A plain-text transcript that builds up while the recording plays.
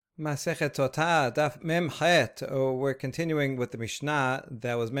Masechet Sotah, Daf Mem Chet. We're continuing with the Mishnah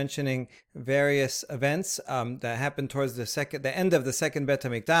that was mentioning various events that happened towards the end of the second Bet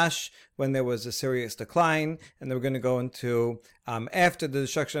HaMikdash, when there was a serious decline, and then we're going to go into after the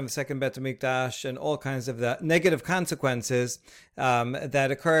destruction of the second Bet HaMikdash and all kinds of the negative consequences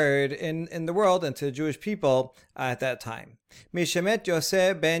that occurred in the world and to the Jewish people at that time. Mishemet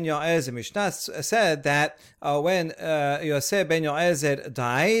Yosef ben Yoezer. Mishnah said that when Yosef ben Yoezer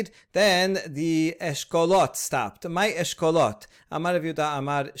died, then the Eshkolot stopped. My Eshkolot. Amar Rav Yehuda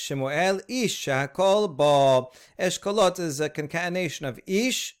Amar Shemuel Ish Kol Bo. Eshkolot is a concatenation of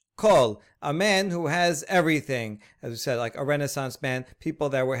Ish, Kol, a man who has everything. As we said, like a Renaissance man, people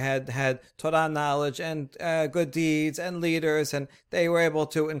that had Torah knowledge and good deeds and leaders, and they were able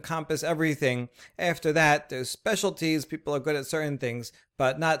to encompass everything. After that, there's specialties. People are good at certain things,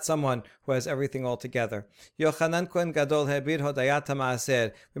 but not someone who has everything all together. Yochanan Kohen Gadol Hebir Hodayat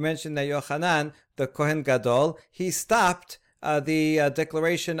HaMaaser. We mentioned that Yochanan, the Kohen Gadol, he stopped the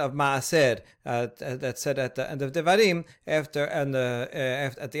declaration of Maaser that said at the end of Devarim, at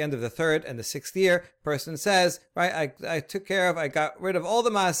the end of the third and the sixth year, person says, right, I got rid of all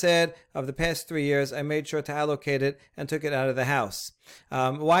the Maaser of the past 3 years. I made sure to allocate it and took it out of the house.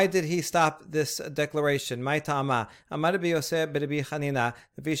 Why did he stop this declaration? My Ta'ama, Amar Rabbi Yosef b'Rabbi Chanina,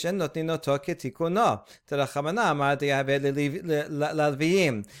 Vishen notnin oto ketikuno, Terachamana Amar Deyaveh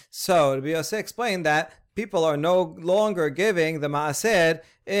Lalviim. So Rabbi Yosef explained that people are no longer giving the Maaser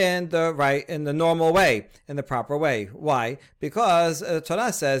in the normal way, in the proper way. Why? Because the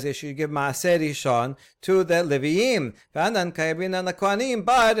Torah says you should give Maaser Rishon to the Leviim,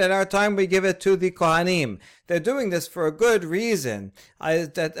 but at our time we give it to the Kohanim. They're doing this for a good reason.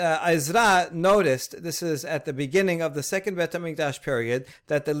 Ezra noticed, this is at the beginning of the second Bet HaMikdash period,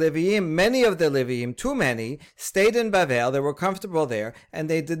 that the Leviim, many of the Leviim, too many, stayed in Bavel. They were comfortable there, and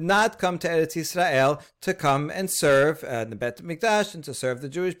they did not come to Eretz Yisrael to come and serve the Bet HaMikdash and to serve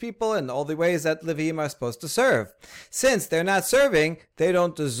the Jewish people in all the ways that Leviim are supposed to serve. Since they're not serving, they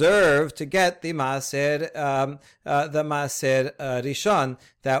don't deserve to get the Maaser Rishon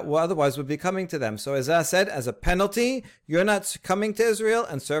that otherwise would be coming to them. So as I said, as a penalty, you're not coming to Israel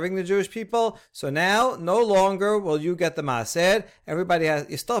and serving the Jewish people, so now no longer will you get the Maaser.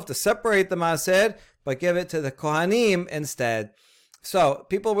 You still have to separate the Maaser, but give it to the Kohanim instead. So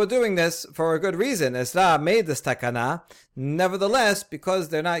people were doing this for a good reason. Ezra made this takana. Nevertheless, because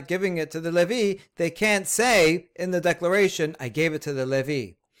they're not giving it to the Levi, they can't say in the declaration, I gave it to the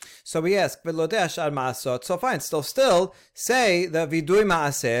Levi. So we ask, so fine, still say the vidui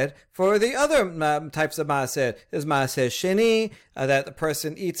maaser for the other types of maaser. There's maaser sheni, that the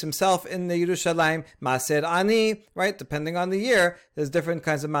person eats himself in the Yerushalayim, maaser ani, right? Depending on the year, there's different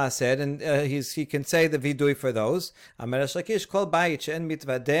kinds of maaser, and he can say the vidui for those. Amar Shakish kol bayit she'en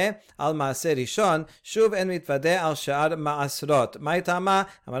mitvadeh al maaser rishon, shuv en mitvadeh al she'ar maasrot. Ma'itama,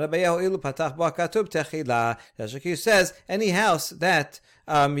 Amar Abayehu ilu patach bo katub techila. Shakish says, any house that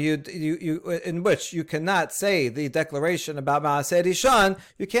in which you cannot say the declaration about Maaser Rishon,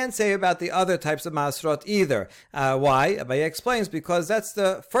 you can't say about the other types of Maasrot either. Why? Abaye explains, because that's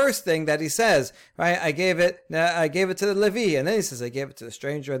the first thing that he says, right? I gave it to the Levi, and then he says, I gave it to the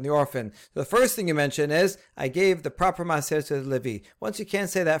stranger and the orphan. So the first thing you mention is, I gave the proper Maaser to the Levi. Once you can't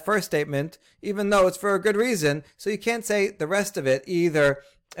say that first statement, even though it's for a good reason, so you can't say the rest of it either.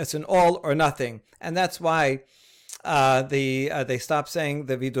 It's an all or nothing. And that's why they stopped saying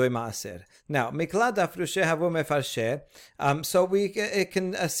the vidui maaser. Now, mikla dafrushe havu mefarshe. So we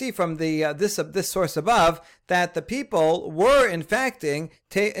can see from the this source above that the people were in fact taking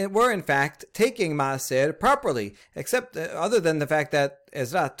maaser properly, except other than the fact that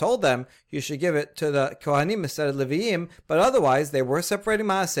Ezra told them you should give it to the Kohanim instead of Leviim, but otherwise they were separating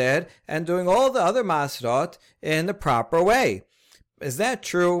maaser and doing all the other maasrot in the proper way. Is that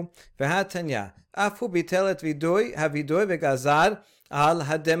true? V'hatanya. Afu bitelet vidui havidui v'gazar al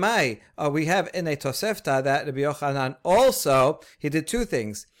hademai. We have in a Tosefta that Rabbi Yochanan also, he did two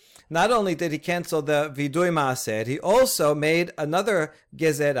things. Not only did he cancel the vidui maaser, he also made another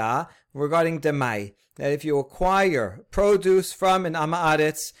gezerah regarding demai, that if you acquire produce from an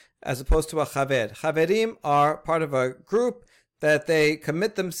amaaretz as opposed to a chaver. Chaverim are part of a group that they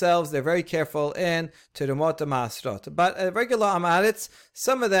commit themselves, they're very careful in Tirumot Maasrot. But a regular Amaretz,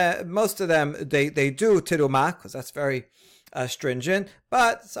 most of them, they do Tirumah, because that's very stringent,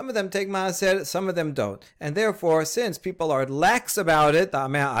 but some of them take Maaser, some of them don't. And therefore, since people are lax about it, the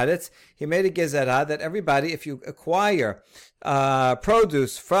Amaretz, he made a gezerah that everybody, if you acquire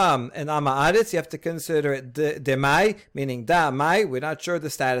produce from an Amaretz, you have to consider it demai, meaning da'amai, we're not sure the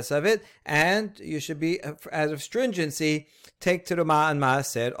status of it, and you should be, out of stringency, take teruma and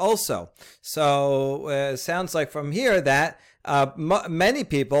maaser also. So it sounds like from here that many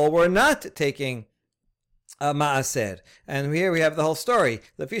people were not taking maaser, and here we have the whole story.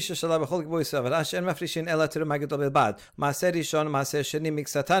 He did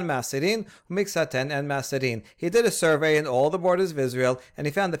a survey in all the borders of Israel, and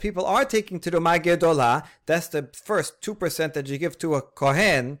he found that people are taking teruma gedolah. That's the first 2% that you give to a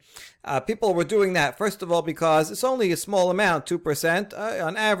kohen. People were doing that, first of all, because it's only a small amount, 2%.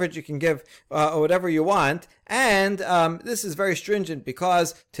 On average, you can give whatever you want. And this is very stringent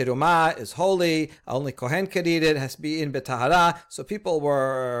because teruma is holy. Only kohen could eat it. It has to be in betahara. So people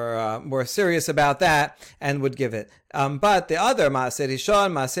were serious about that and would give it. But the other maaser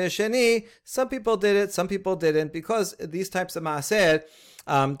rishon, maaser sheni, some people did it, some people didn't, because these types of maaser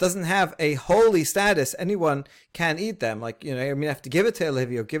doesn't have a holy status. Anyone can eat them. Like, you have to give it to a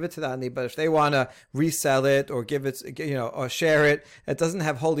Levi or give it to the Ani, but if they want to resell it or give it, or share it, it doesn't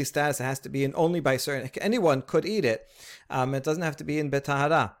have holy status. It has to be in only by certain, anyone could eat it. It doesn't have to be in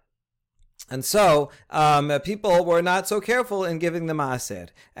betahara. And so people were not so careful in giving the maaser,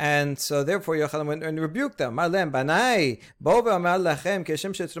 and so therefore Yochanan went and rebuked them. Marlem banai bo ve'amar lachem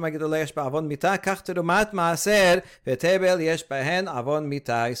keshem shetruma gedolah yesh ba'avon mita kach terumat maaser ve'tebel yesh behen avon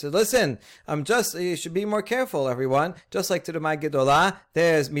mita. He said, listen, you should be more careful, everyone. Just like teruma gedolah,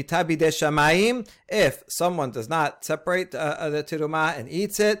 there's mita bidei shamayim. If someone does not separate the teruma and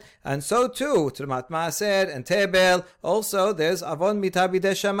eats it, and so too terumat maaser and tebel, also there's avon mita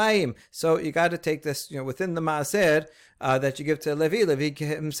bidei shamayim. So you got to take this, within the maaser that you give to Levi. Levi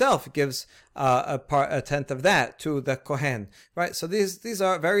himself gives a tenth of that to the kohen, right? So these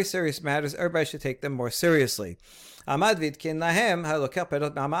are very serious matters. Everybody should take them more seriously. Amad v'itkin lahem halokech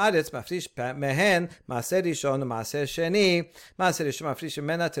perot ma'aretz mafrish mehen maaser rishon maaser sheni maaser rishon mafrish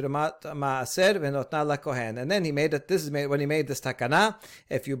mena terumat maaser v'notna lakohen. And then he made it. This is made when he made this takana.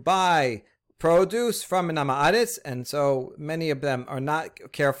 If you buy produce from an Haaretz, and so many of them are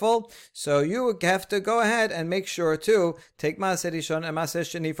not careful, so you have to go ahead and make sure to take Maaser Rishon and Maaser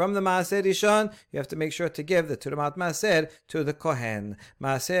Sheni from the Maaser Rishon. You have to make sure to give the Terumat Maaser to the Kohen.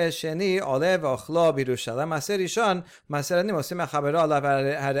 Maaser Sheni Olev Ochlo Birushalayim. Maaser Rishon Maaser Ani Mosim Achavero Alav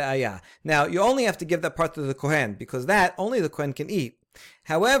Hare'aya. Now you only have to give that part to the Kohen, because that only the Kohen can eat.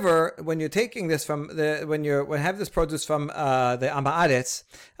 However, when you're taking this when have this produce from the Haaretz,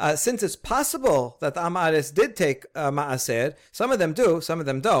 since it's possible that the Haaretz did take maaser, some of them do, some of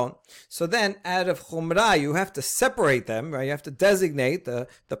them don't. So then, out of chumrah, you have to separate them, right? You have to designate the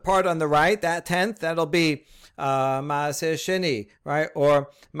part on the right, that tenth, that'll be maaser sheni, right, or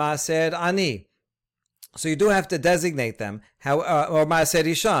maaser ani. So you do have to designate them, or maaser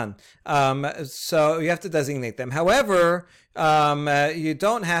rishon. So you have to designate them. However, you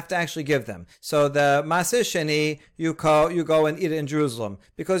don't have to actually give them. So the maaser sheni, you go and eat it in Jerusalem,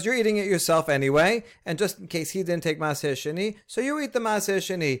 because you're eating it yourself anyway. And just in case he didn't take maaser sheni, so you eat the maaser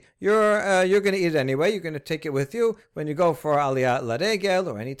sheni. You're going to eat it anyway. You're going to take it with you when you go for aliyah laregel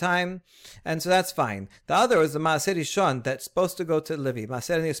or any time, and so that's fine. The other is the maaser rishon that's supposed to go to Levi.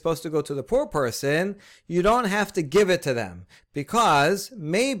 Maaser sheni is supposed to go to the poor person. You don't have to give it to them, because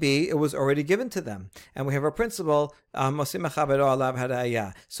maybe it was already given to them, and we have a principle. So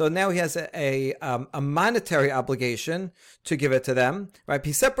now he has a monetary obligation to give it to them, right?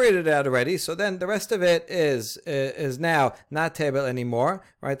 He separated it out already, so then the rest of it is now not table anymore,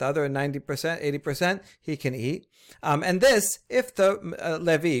 right? The other 90%, 80% he can eat. And this, if the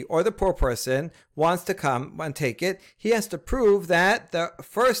Levi or the poor person wants to come and take it, he has to prove that the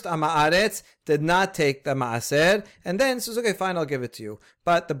first Haaretz did not take the maaser, and then says, okay, fine, I'll give it to you.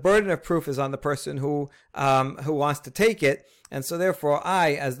 But the burden of proof is on the person who wants to take it, and so therefore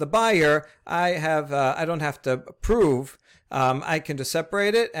I, as the buyer, I don't have to prove. I can just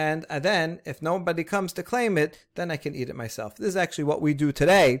separate it, and then if nobody comes to claim it, then I can eat it myself. This is actually what we do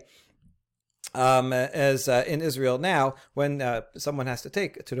today. As in Israel now, when someone has to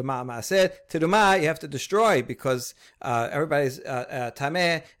take teruma maaser, teruma you have to destroy, because everybody's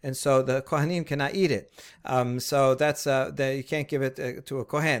tameh, and so the kohanim cannot eat it. So that's you can't give it to a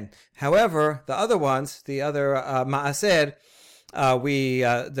kohen. However, the other ones, the other maaser,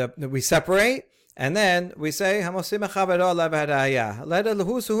 we separate. And then we say, who knows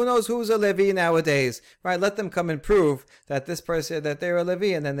who's a Levi nowadays, right? Let them come and prove that this person, that they're a Levi,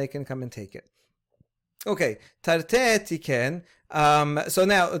 and then they can come and take it. Okay, Tarte tiken. So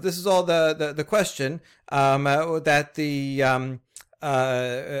now this is all the question that the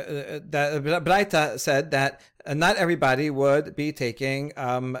Braita said that not everybody would be taking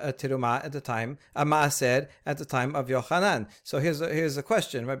teruma at the time, a maaser at the time of Yochanan. So here's a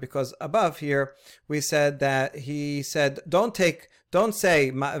question, right? Because above here we said that he said don't say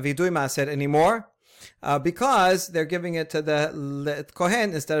vidui maaser anymore. Because they're giving it to the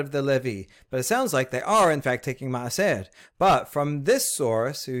Kohen instead of the Levi. But it sounds like they are, in fact, taking Maaser. But from this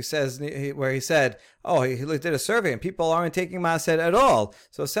source, where he said, he did a survey and people aren't taking Maaser at all.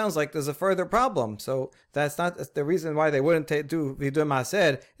 So it sounds like there's a further problem. So that's not the reason why they wouldn't do Vidur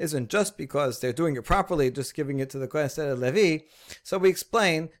Maaser isn't just because they're doing it properly, just giving it to the Kohen instead of Levi. So we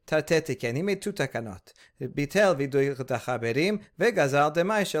explain, Tartetiken. He made two takanot. Bitel Vidur Chaberim, Vegazal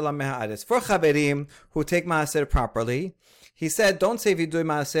Demai Shelam Meha'aretz. For Chaberim, who take Maaser properly, he said, don't say Vidui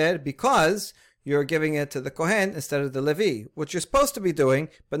Maaser because you're giving it to the Kohen instead of the Levi, which you're supposed to be doing,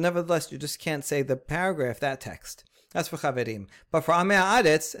 but nevertheless, you just can't say the paragraph, that text. That's for Chaverim. But for Amei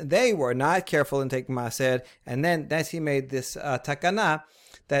Haaretz, they were not careful in taking Maaser, and then that he made this takana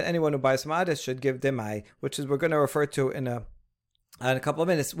that anyone who buys from Haaretz should give Demai, which is we're going to refer to in a couple of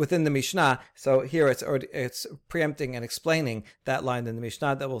minutes within the Mishnah. So here it's preempting and explaining that line in the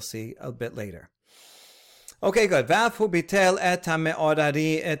Mishnah that we'll see a bit later. Okay, good. V'afu bitel et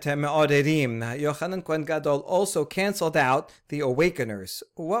ha'me'orerim. Yochanan Kohen Gadol also canceled out the awakeners.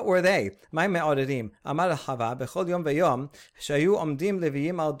 What were they? My me'orerim. Amar Chava bechol yom v'yom shayu omdim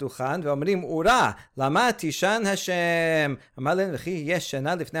leviyim al duchan ve'omrim ura lama tishan Hashem. Amar len v'chi yesh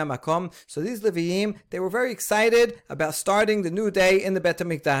shena lifnei hamakom. So these Leviyim, they were very excited about starting the new day in the Bet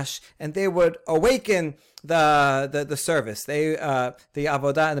HaMikdash, and they would awaken the service, the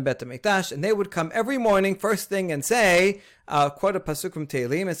avodah in the Bet HaMikdash, and they would come every morning first thing and say, quote a pasuk from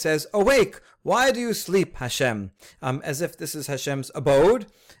Tehillim. It says, "Awake! Why do you sleep, Hashem?" As if this is Hashem's abode,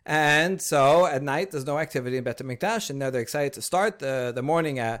 and so at night there's no activity in Bet HaMikdash, and now they're excited to start the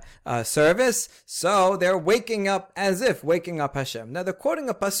morning service. So they're waking up as if waking up Hashem. Now they're quoting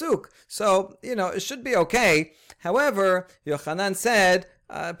a pasuk, so it should be okay. However, Yochanan said,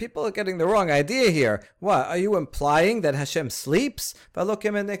 people are getting the wrong idea here. What? Are you implying that Hashem sleeps?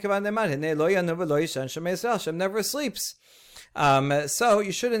 Hashem never sleeps. So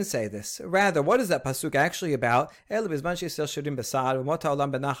you shouldn't say this. Rather, what is that pasuk actually about?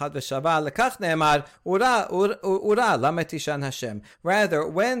 Rather,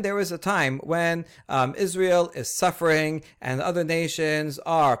 when there is a time when Israel is suffering and other nations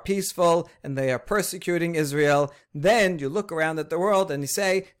are peaceful and they are persecuting Israel, then you look around at the world and you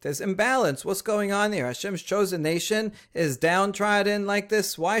say, there's imbalance. What's going on here? Hashem's chosen nation is downtrodden like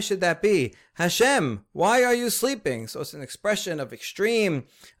this. Why should that be? Hashem, why are you sleeping? So it's an expression of extreme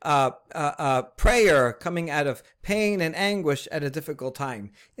prayer coming out of pain and anguish at a difficult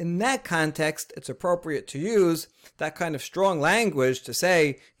time. In that context, it's appropriate to use that kind of strong language to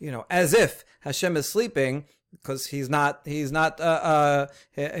say, as if Hashem is sleeping, because we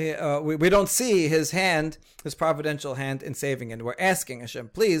don't see his hand, his providential hand in saving, and we're asking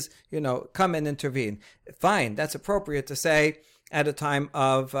Hashem, please, come and intervene. Fine, that's appropriate to say at a time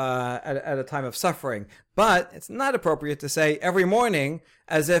of suffering, but it's not appropriate to say every morning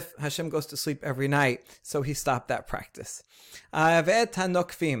as if Hashem goes to sleep every night. So he stopped that practice.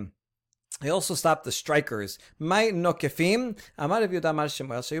 He also stopped the strikers. May nokefim, Amar Rav Yehuda Amar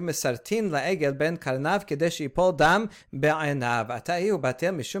Shemuel, shayu mesartin la'egel ben karnav kedesh yipol dam be'aynav. Atahi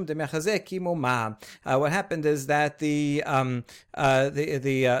ubatel mishum demechazeh kimu ma. What happened is that the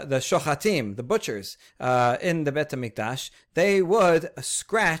shochatim, the butchers in the Bet HaMikdash, they would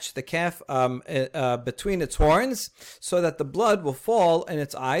scratch the calf between its horns so that the blood will fall in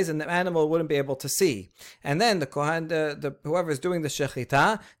its eyes and the animal wouldn't be able to see. And then the Kohen, whoever is doing the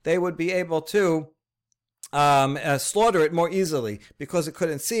shechita, they would be able to slaughter it more easily because it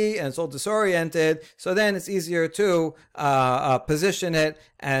couldn't see and it's all disoriented. So then it's easier to position it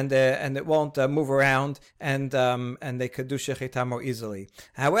and it won't move around and they could do shechita more easily.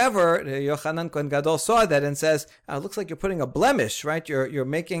 However, Yochanan Kohen Gadol saw that and says, it looks like you're putting a blemish, right? You're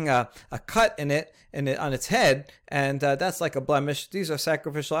making a cut in it on its head, and that's like a blemish. These are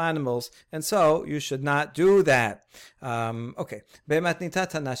sacrificial animals, and so you should not do that. Okay.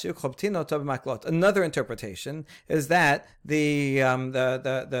 Another interpretation is that the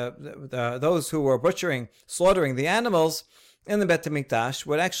those who were slaughtering the animals in the Bet HaMikdash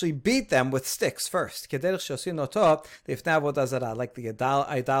would actually beat them with sticks first, like the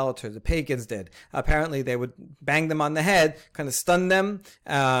idolater, the pagans did. Apparently they would bang them on the head, kind of stun them,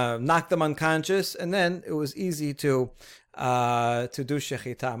 knock them unconscious, and then it was easy to to do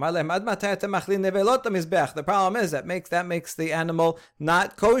shechita. The problem is that makes the animal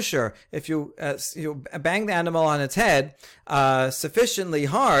not kosher. If you bang the animal on its head sufficiently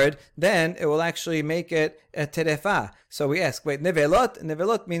hard, then it will actually make it a terefa. So we ask, wait, nevelot?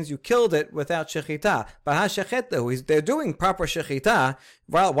 Nevelot means you killed it without shechita. But they're doing proper shechita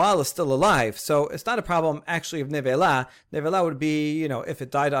while it's still alive. So it's not a problem actually of nevela. Nevela would be, if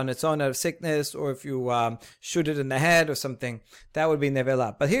it died on its own out of sickness, or if you shoot it in the head or something, that would be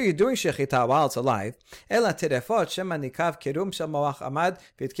nevela. But here you're doing shechita while it's alive. Ela terefot shema nikav kirum shel moach amad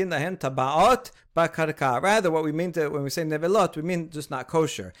v'itkin lahem tabaot bakarka. Rather, what we mean when we say nevelot, we mean just not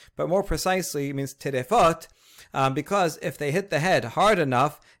kosher. But more precisely, it means terefot. Because if they hit the head hard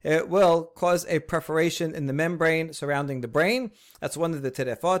enough, it will cause a perforation in the membrane surrounding the brain. That's one of the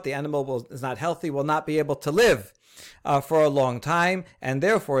terefot. The animal is not healthy, will not be able to live for a long time, and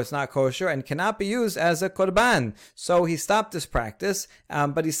therefore it's not kosher and cannot be used as a korban. So he stopped this practice,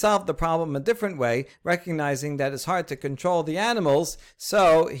 but he solved the problem a different way, recognizing that it's hard to control the animals.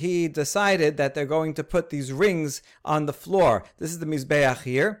 So he decided that they're going to put these rings on the floor. This is the mizbeach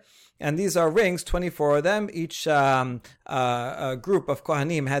here. And these are rings, 24 of them. Each group of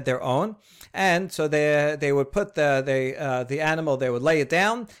Kohanim had their own. And so they would put the animal, they would lay it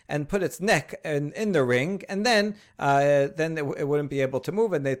down and put its neck in the ring. And then it wouldn't be able to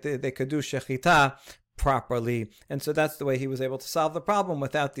move, and they could do shechita properly. And so that's the way he was able to solve the problem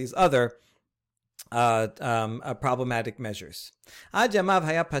without these other problematic measures. Ad yamav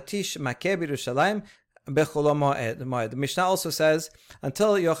haya patish makeh b'Yerushalayim. The Mishnah also says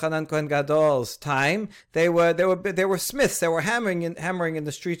until Yochanan Kohen Gadol's time, they were smiths. They were hammering in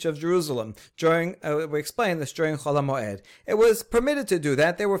the streets of Jerusalem during. We explained this during Chol HaMoed. It was permitted to do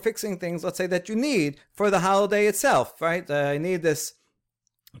that. They were fixing things, let's say, that you need for the holiday itself. Right? I need this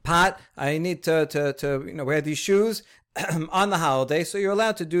pot. I need to wear these shoes on the holiday. So you're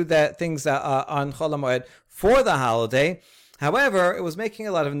allowed to do that things on Chol HaMoed for the holiday. However, it was making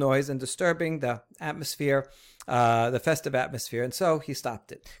a lot of noise and disturbing the atmosphere, the festive atmosphere, and so he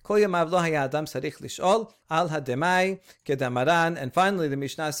stopped it. And finally, the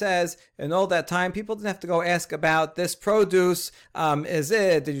Mishnah says, in all that time, people didn't have to go ask about this produce.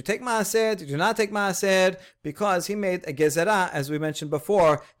 Did you take maaser? Did you not take maaser? Because he made a gezerah, as we mentioned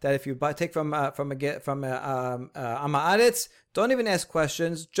before, that if you take from Amaretz, don't even ask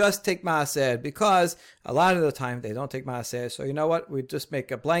questions, just take maaser, because a lot of the time they don't take maaser. So you know what? We just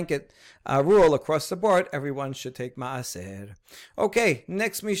make a blanket rule across the board. Everyone should take maaser. Okay,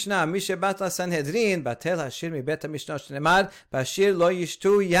 next Mishnah. Mishe batla Sanhedrin, batel hashir mi bet HaMishnah shnemar, bashir lo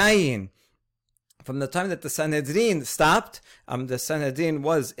yishtu yayin. From the time that the Sanhedrin stopped, the Sanhedrin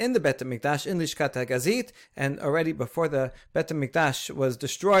was in the Bet HaMikdash, in Lishkat HaGazit, and already before the Bet HaMikdash was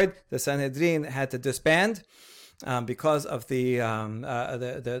destroyed, the Sanhedrin had to disband. Because of the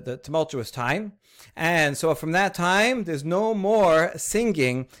tumultuous time. And so from that time, there's no more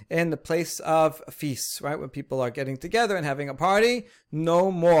singing in the place of feasts, right? When people are getting together and having a party,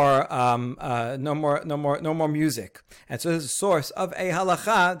 no more music. And so there's a source of a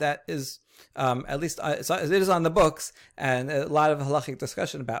halacha that is, at least it is on the books, and a lot of halachic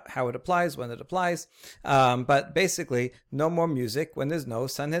discussion about how it applies, when it applies. But basically, no more music when there's no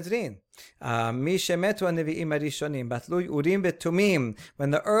Sanhedrin. When the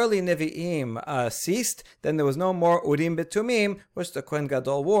early Nevi'im ceased, then there was no more Urim B'Tumim, which the Kohen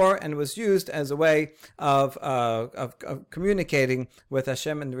Gadol wore, and was used as a way of communicating with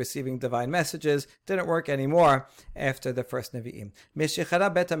Hashem and receiving divine messages. Didn't work anymore after the first Nevi'im.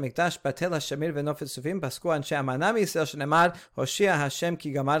 Meshechara Bet HaMikdash batel HaShamir v'nofet sufim pasku anshe Amanam Yisrael shenemar Hoshia Hashem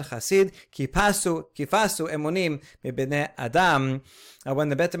ki gamar chasid kifasu emunim mibnei Adam. When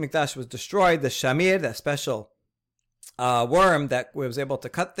the Bet HaMikdash was destroyed, the shamir, that special worm that was able to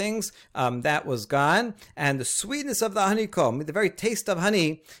cut things, that was gone, and the sweetness of the honeycomb, the very taste of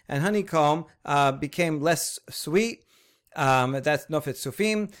honey and honeycomb, became less sweet. That's Nofet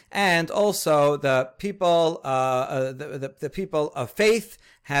Sufim, and also the people, the people of faith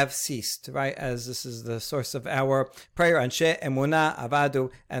have ceased, right? As this is the source of our prayer, Anshe Emunah Avadu,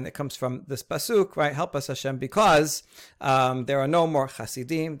 and it comes from this pasuk, right? Help us, Hashem, because there are no more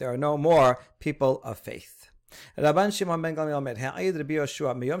Chasidim, there are no more people of faith. רבן שמעון בן גמליאל אומר, העיד רבי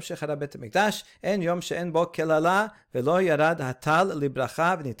יהושע מיום שחרב בית המקדש, אין יום שאין בו קללה ולא ירד הטל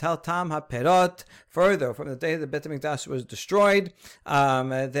לברכה וניטל טעם הפירות. Further, from the day the Bet HaMikdash was destroyed,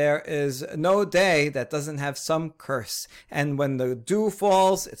 there is no day that doesn't have some curse. And when the dew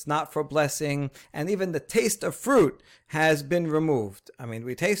falls, it's not for blessing. And even the taste of fruit has been removed. I mean,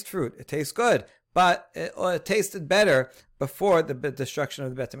 we taste fruit. It tastes good. But it tasted better before the destruction of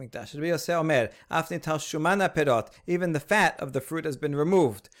the Bet HaMikdash. Even the fat of the fruit has been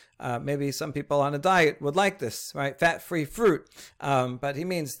removed. Maybe some people on a diet would like this, right? Fat-free fruit. But he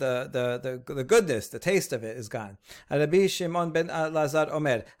means the goodness, the taste of it is gone. Rabbi Shimon ben Lazar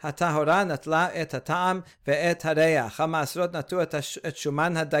Omer, Hatahora natla et hatam ve'et hareach. Hamasrot natu et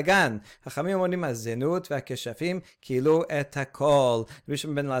shuman hadagan. Hachamim onim hazenut ve'keshafim kilu et hakol. Rabbi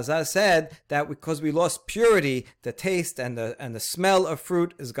Shimon ben Lazar said that because we lost purity, the taste and the smell of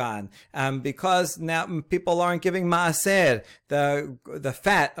fruit is gone. Because now people aren't giving maaser, the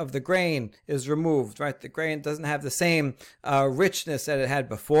fat of the grain is removed, right? The grain doesn't have the same richness that it had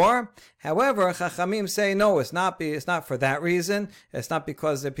before. However, Chachamim say no, it's not for that reason. It's not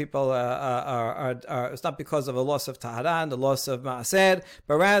because the people it's not because of a loss of tahara and the loss of maaser,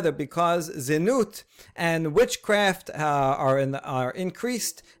 but rather because zinut and witchcraft are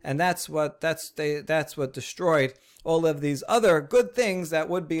increased, and that's what destroyed all of these other good things that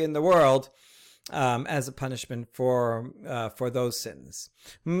would be in the world as a punishment for those sins.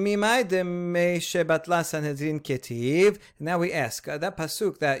 Now we ask, that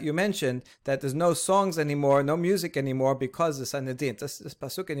pasuk that you mentioned, that there's no songs anymore, no music anymore because of Sanhedrin. This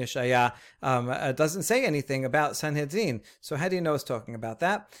pasuk in Yeshaya doesn't say anything about Sanhedrin. So how do you know it's talking about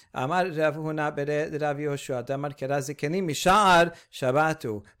that?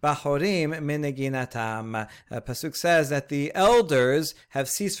 Pasuk says that the elders have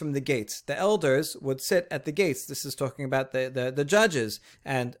ceased from the gates. The elders would sit at the gates. This is talking about the judges.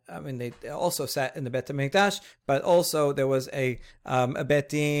 And I mean, they also sat in the Bet HaMikdash, but also there was a Bet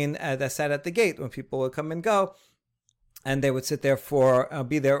Din that sat at the gate when people would come and go, and they would sit there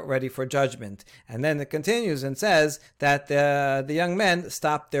be there ready for judgment. And then it continues and says that the young men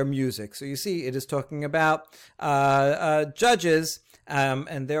stopped their music. So you see, it is talking about judges.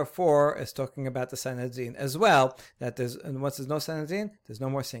 And therefore, it's talking about the Sanhedrin as well. That once there's no Sanhedrin, there's no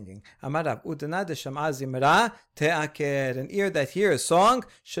more singing. Amarav udana de sham'a zimra te'aker. An ear that hears song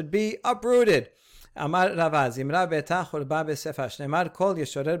should be uprooted. Amar Rava zimra beta churba besefa shneimar kol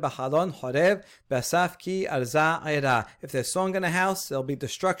yeshorer b'chalon chorev b'asaf ki arza ayra. If there's song in a house, there'll be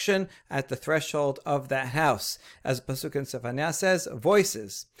destruction at the threshold of that house. As pasuk in Sefania says,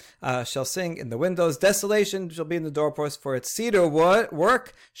 voices shall sing in the windows, desolation shall be in the doorposts, for its cedar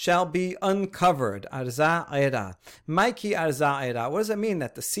work shall be uncovered. Arza ayra. Maiki arza ayra. What does it mean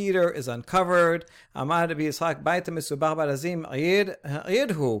that the cedar is uncovered? Amar Rabbi Yitzchak baita misubach barazim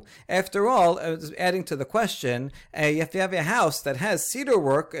ayirhu. After all, adding to the question, if you have a house that has cedar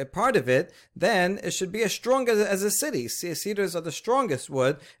work, a part of it, then it should be as strong as a city. Cedars are the strongest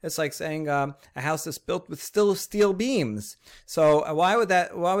wood. It's like saying a house that's built with steel beams. So why was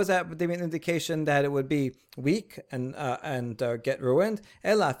that an indication that it would be weak and get ruined?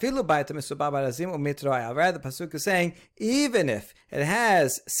 Rather, the pasuk is saying even if it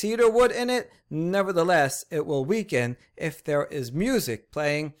has cedar wood in it, nevertheless it will weaken if there is music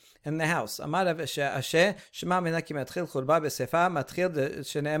playing in the house. Since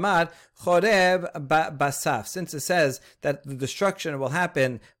it says that the destruction will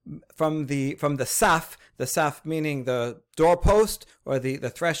happen from the saf, the saf meaning the doorpost or the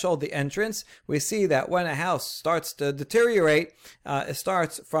threshold, the entrance, we see that when a house starts to deteriorate, it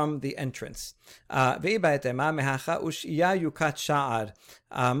starts from the entrance. And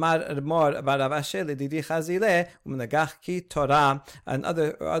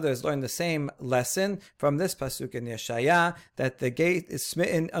others learn the same lesson from this pasuk in Yeshaya, that the gate is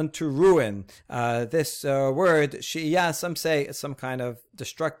smitten unto ruin. This word shi'iyah, some say it's some kind of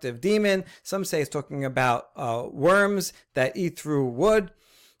destructive demon, some say it's talking about worms that eat through wood.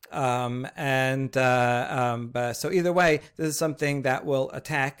 So either way, this is something that will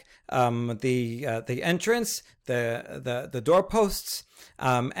attack the entrance, the doorposts.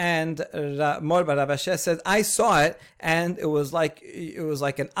 And Mor Bar Avashe says, I saw it, and it was like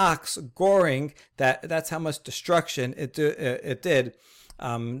an ox goring. That's how much destruction it did.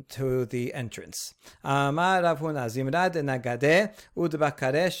 To the entrance. Okay,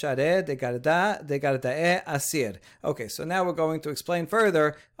 so now we're going to explain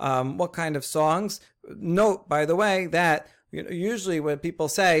further what kind of songs. Note, by the way, that usually when people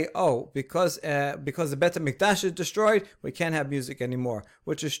say, "Oh, because the Bet HaMikdash is destroyed, we can't have music anymore,"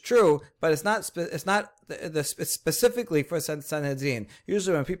 which is true, but it's not specifically for Sanhedrin.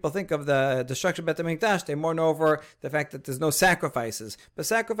 Usually, when people think of the destruction of Bet HaMikdash, they mourn over the fact that there's no sacrifices. But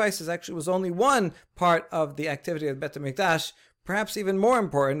sacrifices actually was only one part of the activity of Bet HaMikdash. Perhaps even more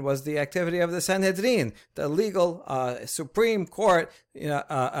important was the activity of the Sanhedrin, the legal Supreme Court,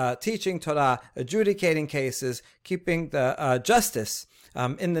 teaching Torah, adjudicating cases, keeping the justice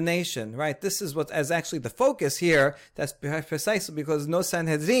in the nation, right? This is what is actually the focus here. That's precisely because no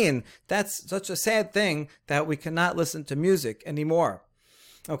Sanhedrin. That's such a sad thing that we cannot listen to music anymore.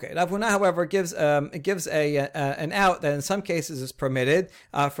 Okay, Rav Huna, however, gives an out that in some cases is permitted.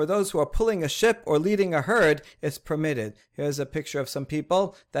 For those who are pulling a ship or leading a herd, it's permitted. Here's a picture of some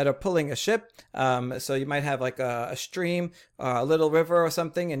people that are pulling a ship. So you might have like a stream, a little river or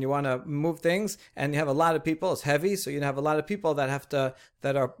something, and you want to move things, and you have a lot of people. It's heavy, so you have a lot of people that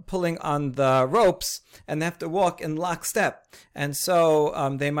are pulling on the ropes, and they have to walk in lockstep. And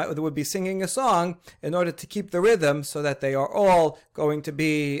so they would be singing a song in order to keep the rhythm, so that they are all going to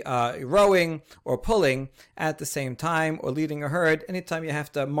be rowing or pulling at the same time, or leading a herd. Anytime you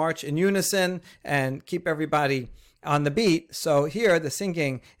have to march in unison and keep everybody on the beat. So here the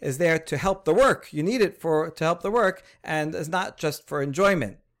singing is there to help the work. You need it to help the work, and it's not just for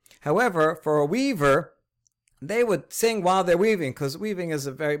enjoyment. However, for a weaver, they would sing while they're weaving, because weaving is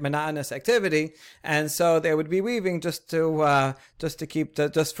a very monotonous activity, and so they would be weaving just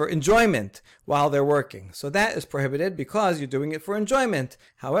for enjoyment while they're working. So that is prohibited because you're doing it for enjoyment.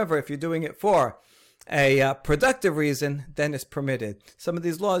 However, if you're doing it for a productive reason, then it's permitted. Some of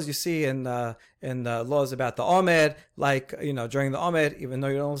these laws you see in laws about the Omed, like, during the Omed, even though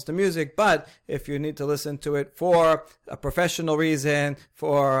you don't listen to music, but if you need to listen to it for a professional reason,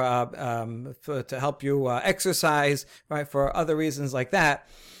 to help you exercise, right, for other reasons like that,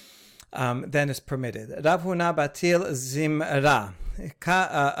 then it's permitted. Rav Huna batil zimra.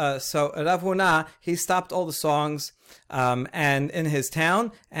 So Rav Huna, he stopped all the songs and in his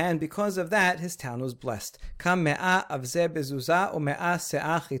town, and because of that, his town was blessed. The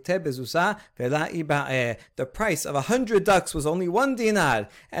price of 100 ducks was only 1 dinar,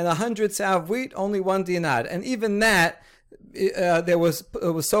 and 100 seah of wheat only 1 dinar, and even that, it was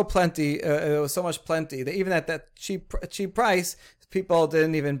so plenty. There was so much plenty that even at that cheap price, people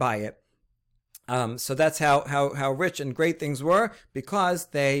didn't even buy it. So that's how rich and great things were, because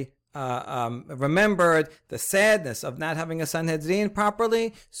they remembered the sadness of not having a Sanhedrin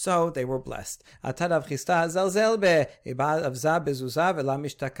properly, so they were blessed. And then Rav Chisda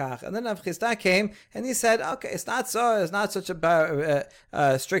came and he said, okay, it's not such a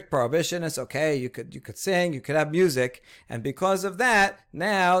strict prohibition. It's okay. You could sing, you could have music, and because of that,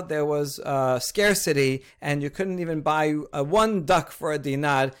 now there was scarcity, and you couldn't even buy one duck for a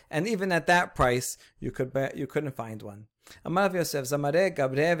dinar, and even at that price, you couldn't find one. Amar Rav Yosef, Zamare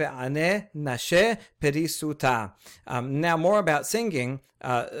Gabre ve'ane nashe peri Sotah. Now more about singing.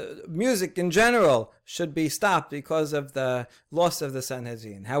 Music in general should be stopped because of the loss of the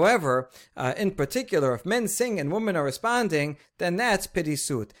Sanhedrin. However, in particular, if men sing and women are responding, then that's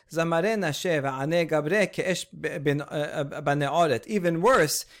perisut. Zamare nashe ve'ane gabre ke'esh b'ne'oret. Even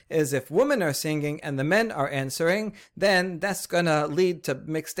worse is if women are singing and the men are answering, then that's going to lead to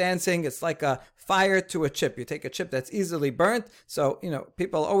mixed dancing. It's like a fire to a chip. You take a chip that's easily burnt, so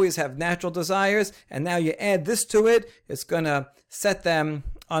people always have natural desires, and now you add this to it, it's going to set them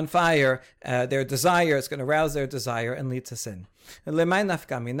on fire. Their desire is going to rouse their desire and lead to sin. What's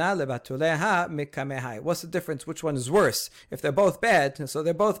the difference? Which one is worse? If they're both bad, so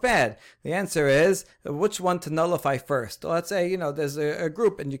they're both bad. The answer is, which one to nullify first? Well, let's say, there's a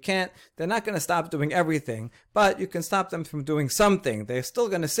group and they're not going to stop doing everything, but you can stop them from doing something. They're still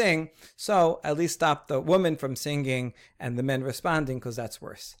going to sing, so at least stop the women from singing and the men responding, because that's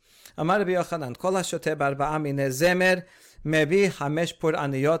worse. Amar Rabbi Yochanan, kol hashoteh b'arba'a minei zemer, מביא 5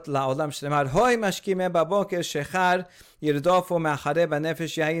 פורעניות לעולם שלמר, הוי משכימי בבוקר שחר, ירדופו מאחרי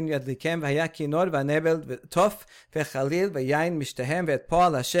בנפש יין ידליכם, והיה כינור ונבל וטוף וחליל ויין משתהם, ואת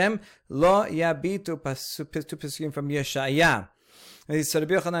פועל השם לא יביטו. פסוקים from Yeshaya. So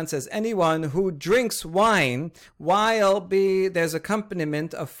Rabbi Yochanan says, anyone who drinks wine while there's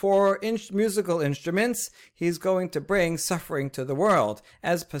accompaniment of 4 musical instruments, he's going to bring suffering to the world.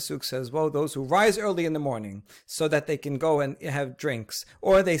 As Pasuk says, well, those who rise early in the morning so that they can go and have drinks,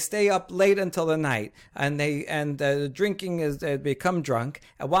 or they stay up late until the night and drinking they become drunk,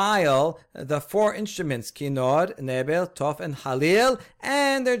 while the 4 instruments, kinor, nebel, tof, and halil,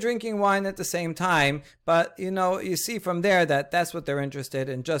 and they're drinking wine at the same time. But you see from there that's what they're interested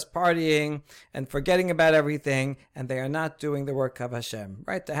in, just partying and forgetting about everything, and they are not doing the work of Hashem,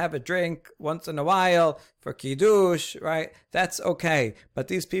 right? To have a drink once in a while for Kiddush, right? That's okay. But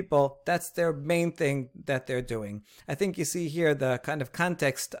these people, that's their main thing that they're doing. I think you see here the kind of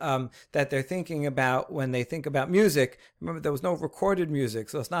context that they're thinking about when they think about music. Remember, there was no recorded music.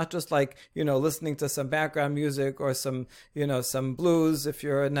 So it's not just like, listening to some background music or some blues if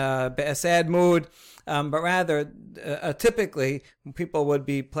you're in a sad mood. But rather, typically, people would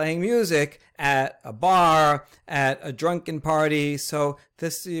be playing music at a bar, at a drunken party. So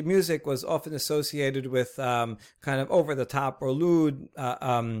this music was often associated with kind of over-the-top or lewd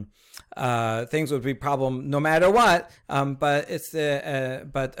things would be problem no matter what. But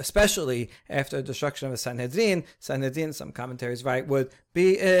especially after the destruction of the Sanhedrin, some commentaries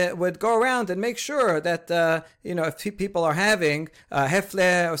would go around and make sure that if people are having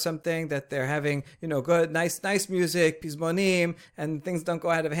hefle or something, that they're having good nice music, pizmonim, and things don't go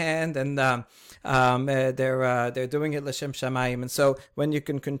out of hand, and they're doing it l'shem shamayim. And so when you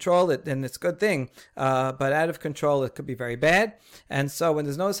can control it, then it's a good thing. But out of control, it could be very bad. And so when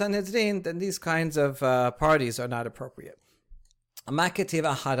there's no Sanhedrin, then these kinds of parties are not appropriate. Now,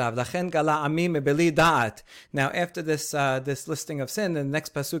 after this listing of sin, in the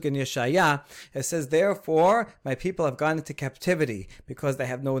next pasuk in Yeshaya, it says, "Therefore, my people have gone into captivity because they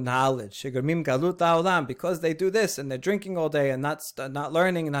have no knowledge. Because they do this and they're drinking all day and not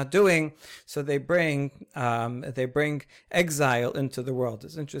learning and not doing, so they bring exile into the world."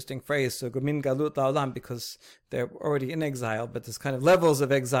 It's an interesting phrase. So gumim galut la'olam, because they're already in exile, but there's kind of levels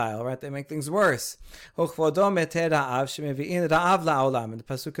of exile, right? They make things worse. And the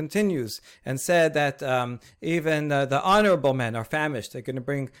pasuk continues and said that even the honorable men are famished. They're going to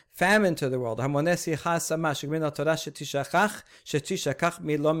bring famine to the world. And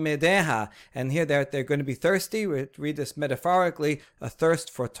here they're going to be thirsty. We read this metaphorically, a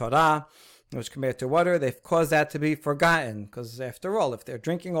thirst for Torah, which compared to water, they've caused that to be forgotten. Because after all, if they're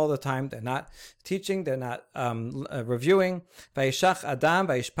drinking all the time, they're not teaching, they're not reviewing. And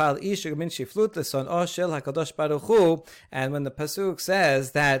when the pasuk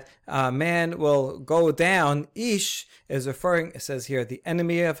says that man will go down, ish is referring, it says here, the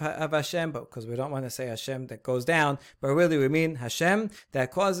enemy of Hashem, but because we don't want to say Hashem that goes down, but really we mean Hashem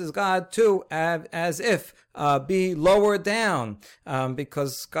that causes God to, as if, be lowered down,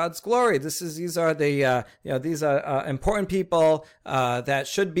 because God's glory. These are important people that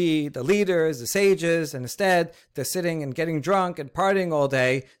should be the leaders, the sages, and instead they're sitting and getting drunk and partying all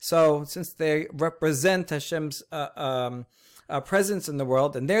day. So since they represent Hashem's presence in the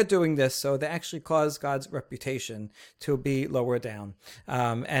world, and they're doing this, so they actually cause God's reputation to be lower down.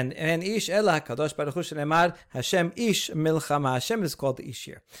 And ish ela kadosh baruch hu shenemar Hashem ish milchama. Hashem is called the ish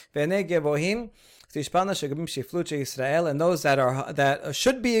here. Ve'nei gevohim and those that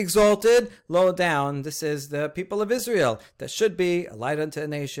should be exalted, low down. This is the people of Israel that should be a light unto the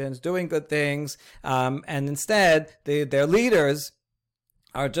nations, doing good things, and instead their leaders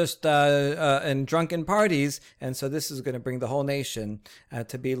are just in drunken parties, and so this is going to bring the whole nation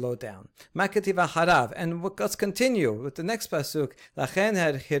to be low down. Makativa harav, and let's continue with the next pasuk. Lachen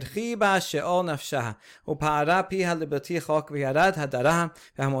hirchiba sheol nafsha upara piha libati chok v'yarad hadara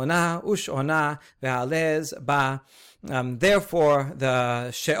v'hamona ushona v'halez ba. Therefore,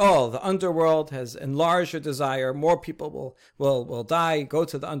 the Sheol, the underworld, has enlarged her desire. More people will die, go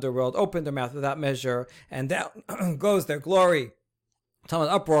to the underworld, open their mouth without measure, and down goes their glory. An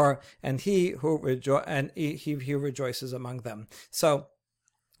uproar, and he who rejoices among them. So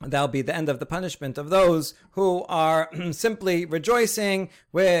that'll be the end of the punishment of those who are simply rejoicing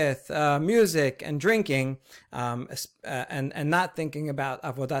with music and drinking, and not thinking about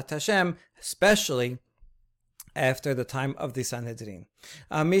Avodat Hashem, especially after the time of the Sanhedrin.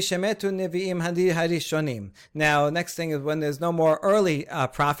 Now, next thing is when there's no more early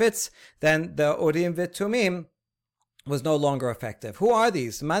prophets, then the Urim v'Tumim was no longer effective. Who are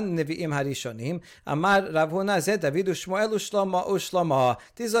these? Man Nevi'im Harishonim, Amar Rav Huna Zeh David Shmuel Shlomo.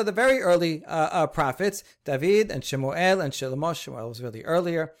 These are the very early prophets, David and Shemuel and Shlomo. Shemuel was really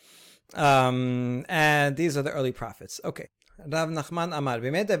earlier. And these are the early prophets. Okay. Rav Nachman Amar,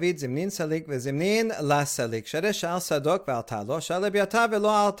 B'mei David Zimnin Salik v'Zimnin La Salik, Shere Shal Sadok v'Al Talo, Shal Ebiatar v'Lo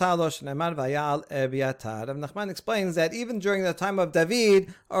Al Talo, Shneimar v'Yal Ebiatar. Rav Nachman explains that even during the time of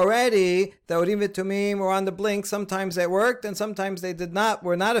David, already the Urim v'Tumim were on the blink. Sometimes they worked, and sometimes they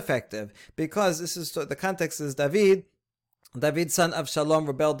were not effective, because this is the context is David, son of Shalom,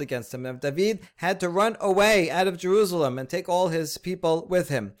 rebelled against him. And David had to run away out of Jerusalem and take all his people with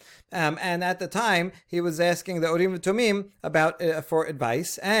him. And at the time, he was asking the Urim Tumim for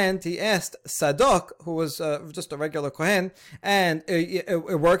advice, and he asked Sadok, who was just a regular Kohen, and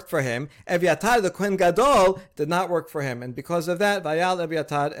it worked for him. Eviatar, the Kohen Gadol, did not work for him, and because of that, Vayal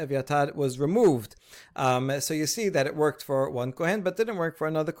Eviatar was removed. So you see that it worked for one Kohen, but didn't work for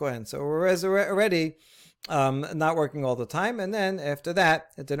another Kohen. So whereas already not working all the time, and then after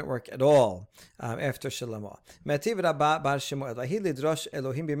that it didn't work at all after Shlomo. Metiv Rabbah bar Shemuel Vahi lidrosh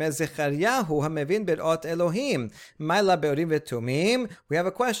Elohim b'mei Zechariyahu hamevin birot Elohim ma'la be'orim v'tumim. We have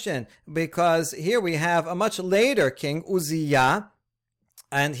a question because here we have a much later king, Uzziah,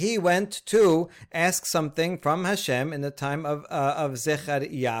 and he went to ask something from Hashem in the time of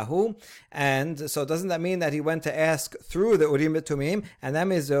Zechariyahu. And so doesn't that mean that he went to ask through the Urim V'Tumim? And that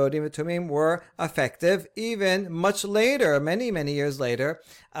means the Urim V'Tumim were effective even much later, many, many years later,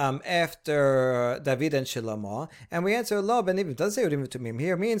 after David and Shlomo. And we answer, Lo, but even doesn't say Urim V'Tumim.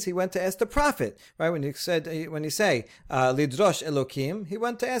 Here means he went to ask the prophet, right? When you say, Lidrosh Elokim, he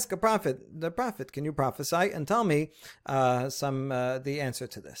went to ask a prophet, the prophet, can you prophesy and tell me the answer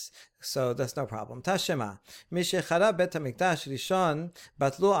to this? So that's no problem. Tashema. Mishechara bet hamikdash rishon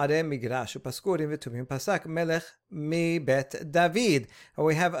batlu are migrash upasku urim v'tumim pasak melech mi bet David.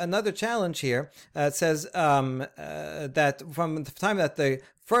 We have another challenge here. It says that from the time that the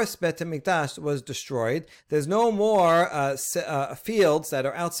first Bet HaMikdash was destroyed, there's no more fields that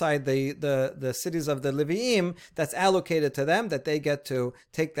are outside the cities of the Leviim that's allocated to them, that they get to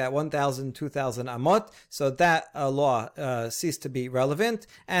take that 1,000, 2,000 amot. So that law ceased to be relevant.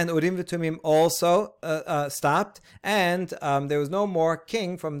 And Urim V'Tumim also stopped. And there was no more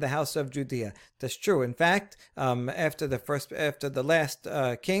king from the house of Judea. That's true. In fact, after the last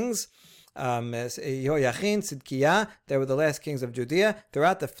kings, Yehoiachin, Tzidkiah, they were the last kings of Judea.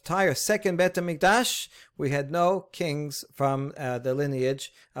 Throughout the entire second Bet HaMikdash, we had no kings from the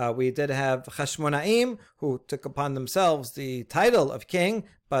lineage. We did have Chashmonaim, who took upon themselves the title of king,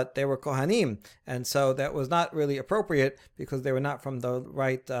 but they were Kohanim, and so that was not really appropriate because they were not from the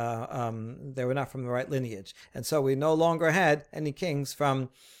right. They were not from the right lineage, and so we no longer had any kings from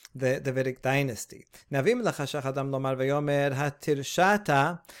the Davidic dynasty. Navim lachashach adam lomar vayomer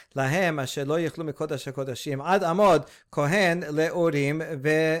hatirshata lahem asher lo yichlu mikodash hakodashim ad amod kohen leorim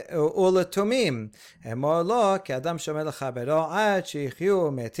ve'ulatumim emor lo ki adam shomer lechabero ad shichyu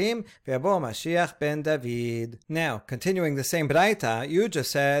metim ve'yabo Mashiach ben David. Now, continuing the same braita, you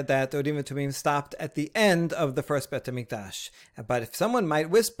just said that Urim and Tumim stopped at the end of the first Bet HaMikdash. But if someone might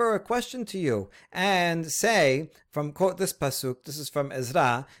whisper a question to you and say, from quote this pasuk, this is from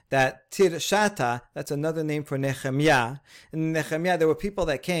Ezra, that Tirshata, that's another name for Nehemiah. In Nehemiah, there were people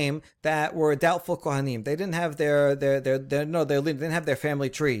that came that were doubtful Kohanim. They didn't have they didn't have their family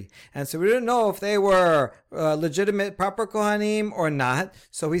tree, and so we didn't know if they were legitimate, proper Kohanim or not.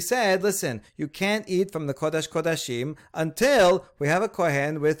 So he said, "Listen, you can't eat from the Kodesh Kodashim until we have a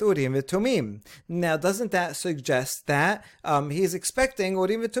Kohen with Urim v'Tumim." Now, doesn't that suggest that he's expecting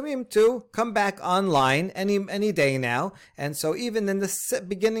Urim v'Tumim to come back online any day now? And so even in the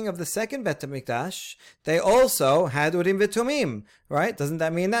beginning of the second Bet HaMikdash, they also had Urim v'Tumim, right? Doesn't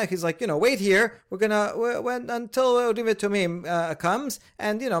that mean that? He's like, wait here, we're gonna until Urim v'Tumim comes,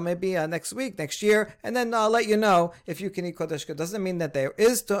 and maybe next week, next year, and then I'll let you know if you can eat Kodesh. Doesn't mean that there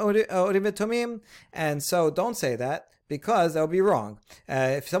is Urim v'Tumim, and so don't say that, because they'll be wrong.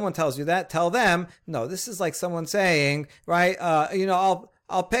 If someone tells you that, tell them, no, this is like someone saying, right,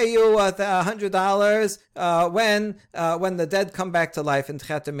 I'll pay you $100 when the dead come back to life in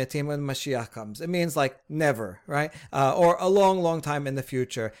Tchat HaMetim, when Mashiach comes. It means like never, right? Or a long, long time in the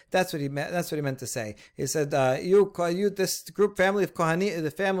future. That's what he meant. That's what he meant to say. He said, you this group family of Kohanim,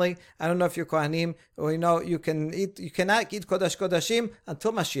 the family. I don't know if you're Kohanim. Or, you cannot eat Kodesh Kodashim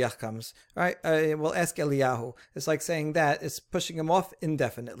until Mashiach comes, right? We'll ask Eliyahu. It's like saying that. It's pushing him off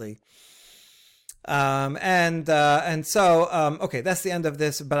indefinitely. Okay, that's the end of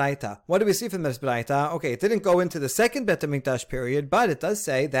this Braita. What do we see from this Braita? Okay, it didn't go into the second Bet HaMikdash period, but it does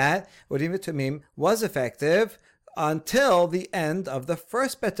say that Urim v'Tumim was effective until the end of the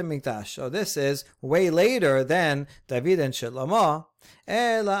first Bet HaMikdash. So this is way later than David and Shlomo.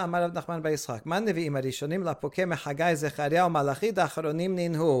 אלא אמר רב נחמן בר יצחק, מה הנביאים הראשונים לפוקה מחגי זכריה ומלאכי האחרונים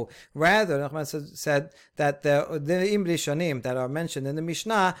ננהו? Rather, Nachman said that the נביאים ראשונים that are mentioned in the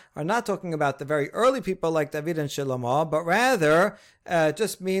Mishnah are not talking about the very early people like David and Shlomo, but rather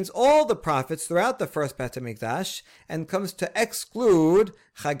just means all the prophets throughout the first Bet HaMikdash, and comes to exclude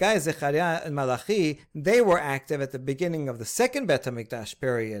Chagai, Zechariah, and Malachi. They were active at the beginning of the second Bet HaMikdash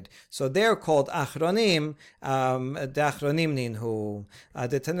period, so they're called Achronim. The Achronim ninhu.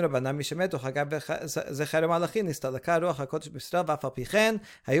 דתנו רבנן משמתו חגי זכריה ומלאכי נסתלקה רוח הקודש בישראל ואף על פי כן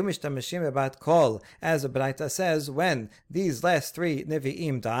היו משתמשים בבת קול. As the Braita says, when these last three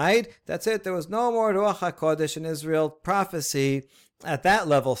Nevi'im died, that's it. There was no more Ruach HaKodesh in Israel prophecy at that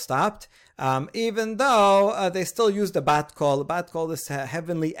level stopped. Even though they still used the bat kol. The bat kol, this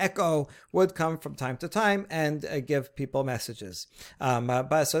heavenly echo, would come from time to time and give people messages.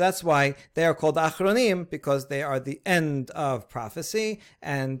 But so that's why they are called achronim, because they are the end of prophecy.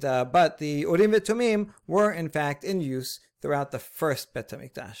 And but the urim v'tumim were in fact in use throughout the first Bet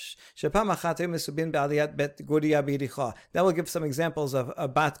HaMikdash. That will give some examples of a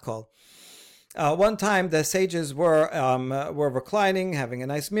bat kol. One time, the sages were reclining, having a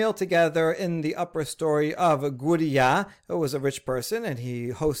nice meal together in the upper story of Guriya, who was a rich person, and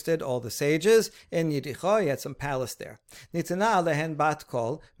he hosted all the sages in Yericho. He had some palace there. Nitana lehen bat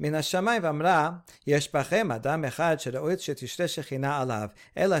kol min hashamayim v'amra yesh bachem adam echad sheraut shetishre shechina alav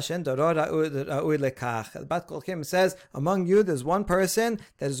ela shen doro ra'ui lekach. The bat kol came and says, among you there's one person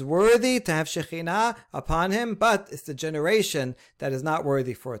that is worthy to have shechina upon him, but it's the generation that is not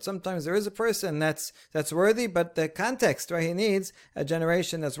worthy for it. Sometimes there is a person that's worthy, but the context, right? He needs a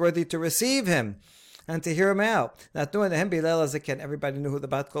generation that's worthy to receive him and to hear him out. Everybody knew who the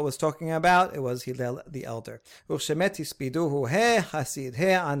bat kol was talking about. It was Hillel the elder.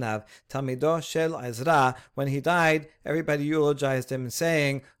 When he died, everybody eulogized him,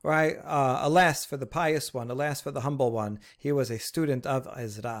 saying, right, alas for the pious one, alas for the humble one. He was a student of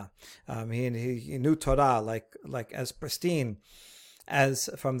Ezra. He knew Torah like as pristine as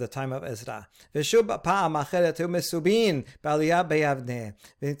from the time of Ezra. ושוב פעם אחרת היו מסובין בעלייה ביבנה.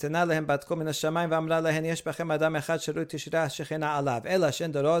 וניתנה להם בת קול מן השמיים ואמרה להן, יש בכם אדם אחד שלא תשרה שכינה עליו, אלא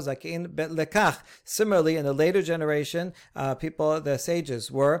שאין דורו זכאין לכך. Similarly, in the later generation, the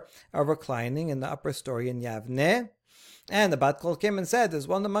sages were reclining in the upper story in Yavne. And the bat kol came and said, there's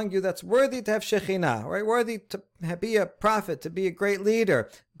one among you that's worthy to have Shekhinah, right? Worthy to be a prophet, to be a great leader.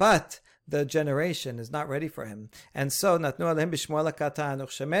 But the generation is not ready for him. And so, Natnu alehem b'shmuel hakatan,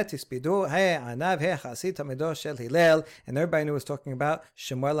 uchshemet ispidu, anav chasid tamido shel Hillel, and everybody knew was talking about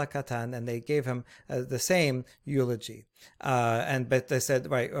Shmuel hakatan, and they gave him the same eulogy. But they said,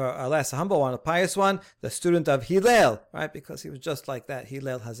 right, alas, a humble one, a pious one, the student of Hillel, right, because he was just like that,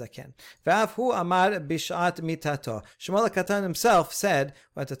 Hillel Hazaken. V'af hu amar bishat mitato. Shmuel hakatan himself said,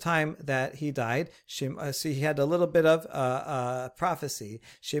 at the time that he died, he had a little bit of prophecy.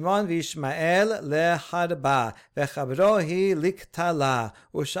 Shimon v'Ishmael leharba, v'chabro hi liktala,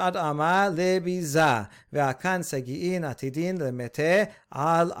 ushad ama lebiza, v'akan sagi'in atidin lemete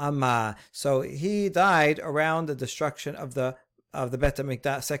al ama. So he died around the destruction of the Bet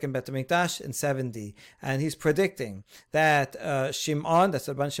HaMikdash, second Bet HaMikdash in 70. And he's predicting that Shimon, that's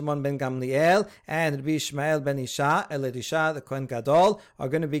Rabban Shimon ben Gamliel, and Rabbi Ishmael ben Elisha, the Kohen Gadol, are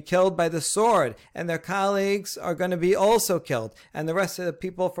going to be killed by the sword. And their colleagues are going to be also killed. And the rest of the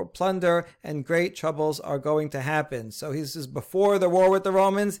people for plunder and great troubles are going to happen. So he says, before the war with the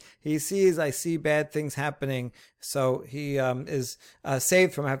Romans, he sees, I see bad things happening. So he is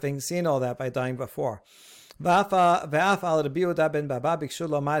saved from having seen all that by dying before. ואף על רבי יהודה בן בבא ביקשו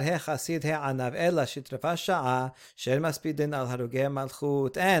לומר החסיד הענב אלא שטרפה שעה שאין מספידין על הרוגי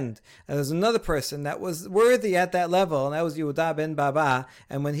מלכות. And there's another person that was worthy at that level, and that was Yehuda ben Baba.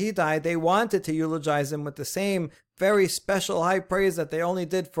 And when he died, they wanted to eulogize him with the same very special high praise that they only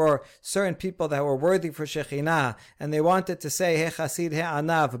did for certain people that were worthy for Shekhinah. And they wanted to say Hechasid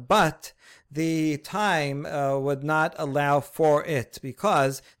He'anav, but the time would not allow for it,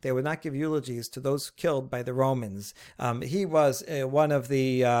 because they would not give eulogies to those killed by the Romans. He was one of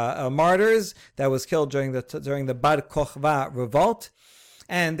the martyrs that was killed during the Bar Kokhba revolt.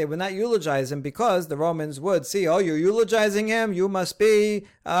 And they would not eulogize him because the Romans would see, oh, you're eulogizing him, you must be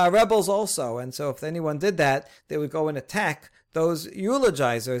rebels also. And so if anyone did that, they would go and attack those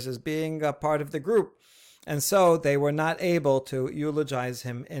eulogizers as being a part of the group. And so they were not able to eulogize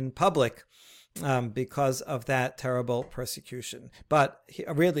him in public because of that terrible persecution. But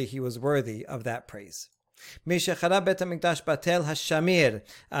he was worthy of that praise. Now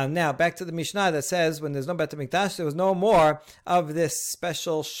back to the Mishnah that says when there's no Bet HaMikdash, there was no more of this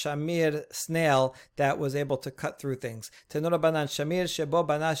special shamir snail that was able to cut through things. Shamir shebo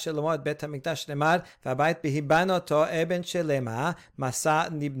bana shelomot Bet HaMikdash lemar v'abayit behibanoto eben shelema masa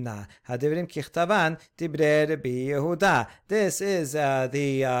nibna hadivrim kichtavan dibre Rabbi Yehuda. This is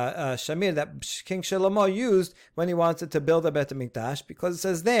the shamir that King Shlomo used when he wanted to build a Bet HaMikdash, because it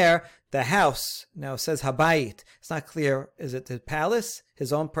says there the house. Now it says Habayit. It's not clear, is it the palace,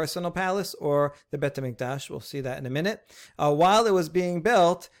 his own personal palace, or the Bet HaMikdash? We'll see that in a minute. While it was being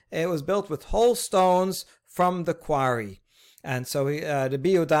built, it was built with whole stones from the quarry. And so the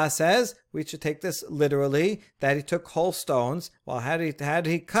Yehuda says we should take this literally, that he took whole stones. Well, how did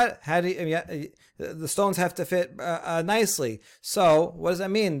he cut? The stones have to fit nicely. So what does that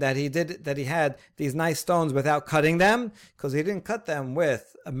mean? That he had these nice stones without cutting them? Because he didn't cut them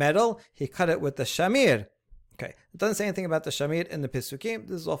with a metal, he cut it with the shamir. Okay, it doesn't say anything about the shamir in the Pesukim.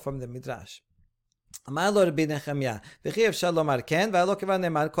 This is all from the Midrash. אמר לו רבי נחמיה, וכי אפשר לומר כן, והלא כבר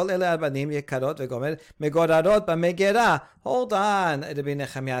נאמר, כל אלה אבנים יקרות וגומר, מגוררות במגירה. Hold on, Rabbi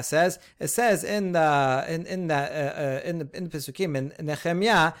Nehemiah says. It says in the Pesukim in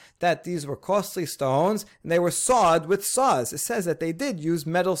Nehemiah that these were costly stones and they were sawed with saws. It says that they did use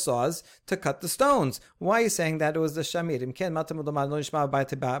metal saws to cut the stones. Why are you saying that it was the shamir?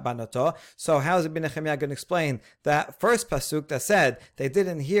 So how is Rabbi Nehemiah going to explain that first pasuk that said they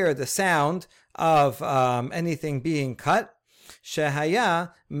didn't hear the sound of anything being cut?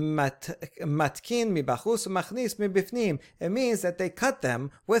 Shehaya matkin mibachus umachnis mibifnim. It means that they cut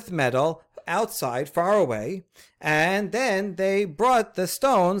them with metal outside, far away, and then they brought the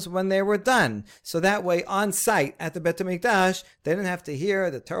stones when they were done. So that way, on site at the Beit HaMikdash, they didn't have to hear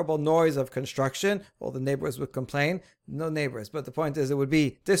the terrible noise of construction. All the neighbors would complain. No neighbors, but the point is it would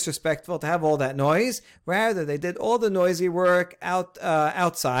be disrespectful to have all that noise. Rather, they did all the noisy work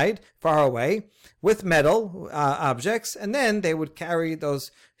outside, far away, with metal objects, and then they would carry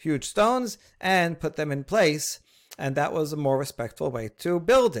those huge stones and put them in place. And that was a more respectful way to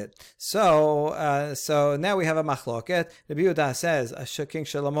build it. So now we have a machloket. Rabbi Yehuda says King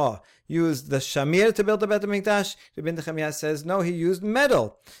Shlomo used the shamir to build the Beit HaMikdash. Rabbi Nehemiah says no, he used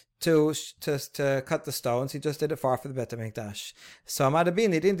metal to cut the stones. He just did it far for the Beit HaMikdash. So Amar Rabbi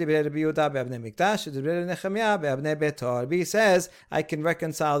Nidin divrei Rabbi Yehuda be'avnei Mikdash, divrei Nehemiah be'avnei Beito. Rabbi says I can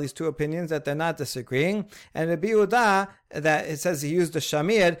reconcile these two opinions that they're not disagreeing. And Rabbi Yehuda, that it says he used the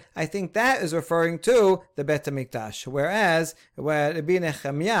shamir, I think that is referring to the Beit HaMikdash. Whereas where Rabbi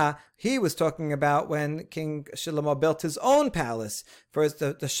Nehemiah, he was talking about when King Shlomo built his own palace. First,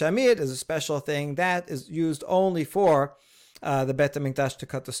 the shamir is a special thing that is used only for the Beit HaMikdash to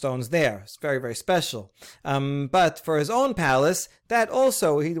cut the stones there. It's very, very special. But for his own palace, that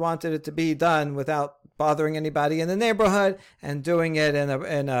also he wanted it to be done without bothering anybody in the neighborhood and doing it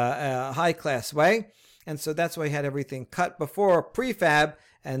in a high-class way. And so that's why he had everything cut before prefab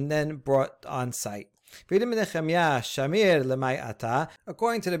and then brought on site. According to the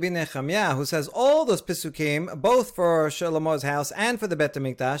Rabbi Nehemiah, who says all those Pesukim, both for Shlomo's house and for the Beit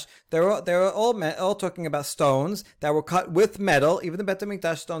HaMikdash, they're all talking about stones that were cut with metal. Even the Beit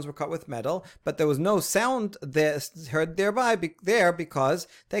HaMikdash stones were cut with metal, but there was no sound heard there because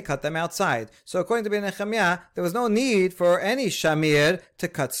they cut them outside. So according to Rabbi Nehemiah, there was no need for any shamir to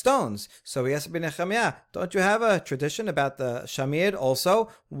cut stones. So he asked Rabbi Nehemiah, don't you have a tradition about the shamir also?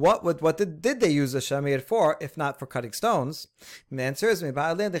 What did they use the shamir for, if not for cutting stones? The answer is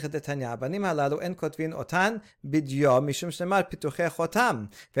rather,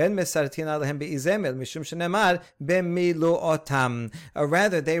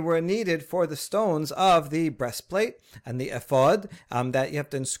 they were needed for the stones of the breastplate and the ephod, that you have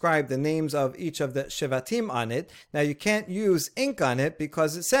to inscribe the names of each of the shevatim on it. Now you can't use ink on it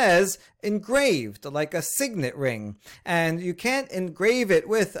because it says engraved, like a signet ring, and you can't engrave it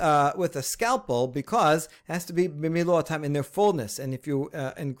with a scalpel because it has to be b'milotam in their fullness. And if you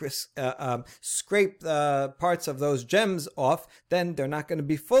scrape parts of those gems off, then they're not going to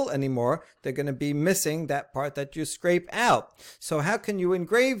be full anymore. They're going to be missing that part that you scrape out. So how can you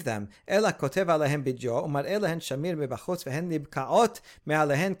engrave them? Ela kotev alehem bidyo umar elehen shamir bebachutz vehen nibkaot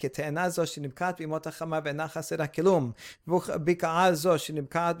me'alehen kete'ena zo shenibkat b'imot hachama ve'ena chasera kelum bika'a zo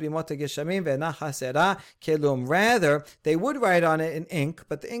shenibkat b'imot geshamim ve'ena chasera kelum. Rather, they would write on it in ink,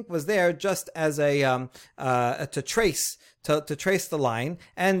 but the ink was there just as to trace the line,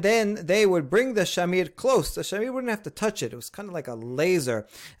 and then they would bring the shamir close. The shamir wouldn't have to touch it. It was kind of like a laser,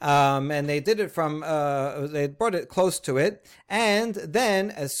 and they did it they brought it close to it, and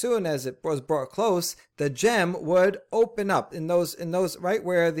then as soon as it was brought close, the gem would open up in those right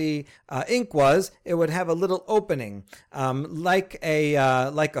where the ink was. It would have a little opening, like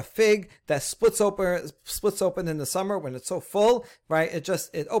a fig that splits open in the summer when it's so full. Right,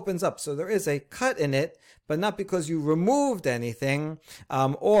 it opens up. So there is a cut in it, but not because you removed anything,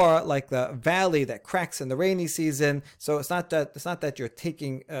 or like the valley that cracks in the rainy season. So it's not that you're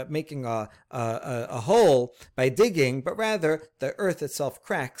making a hole by digging, but rather the earth itself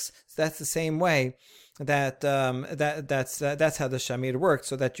cracks. So that's the same way that's how the shamir works,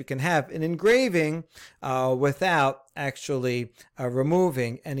 so that you can have an engraving without actually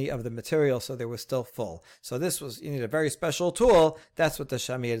removing any of the material, so they were still full. So this was, you need a very special tool. That's what the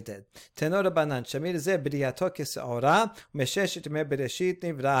shamir did. Tenor banan shamir ze b'riyato keseora umesheshet yemei bereshit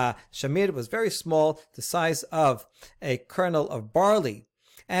nivra. Shamir was very small, the size of a kernel of barley.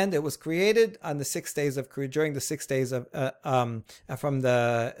 And it was created on the 6 days of during the 6 days of during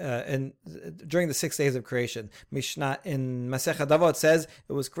the 6 days of creation. Mishnah in Masechet Avot says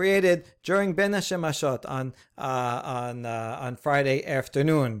it was created during Ben Hashemashot on Friday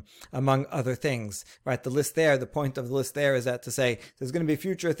afternoon, among other things. Right, the list there. The point of the list there is that to say there's going to be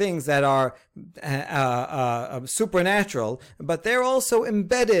future things that are supernatural, but they're also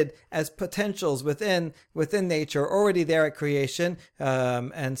embedded as potentials within nature, already there at creation.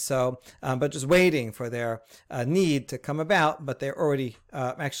 And so, but just waiting for their need to come about, but they're already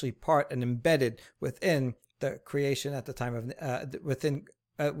actually part and embedded within the creation at the time of within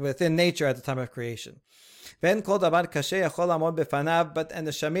nature at the time of creation. But and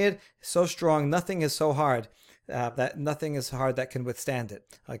the shamir is so strong, nothing is so hard. That nothing is hard that can withstand it,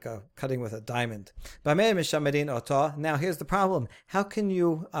 like cutting with a diamond. Now here's the problem: how can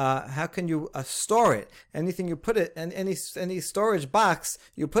you store it? Anything you put it in, any storage box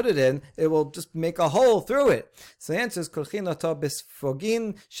you put it in, it will just make a hole through it. So the answer is kolchin oto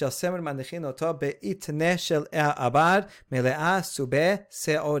bisfogin shel semer manichin oto beitne shel abar melea sube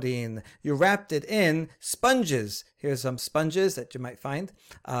seorin. You wrapped it in sponges. Here's some sponges that you might find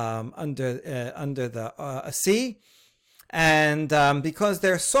under the sea. And because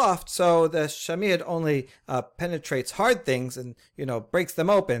they're soft, so the shamir only penetrates hard things and breaks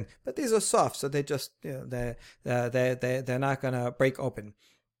them open. But these are soft, so they just they're not going to break open.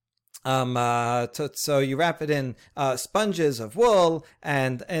 So you wrap it in sponges of wool,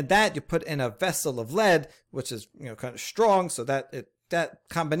 and that you put in a vessel of lead, which is kind of strong, so that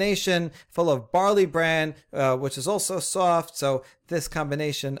combination full of barley bran, which is also soft. So this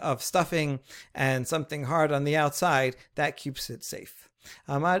combination of stuffing and something hard on the outside, that keeps it safe.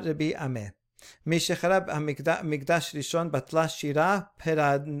 Amar Rabbi Ameh. משחרב המקדש ראשון בטלה שירה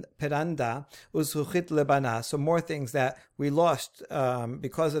פרנדה וזכוכית לבנה. So more things that we lost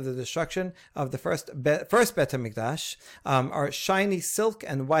because of the destruction of the first Bet HaMikdash are shiny silk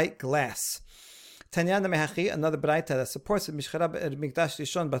and white glass. Tanya Mehachi, another braita that supports it. Mishcharab Mikdash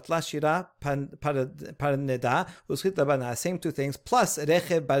Rishon Batla Shira Parneda Uschit Labana. Same two things plus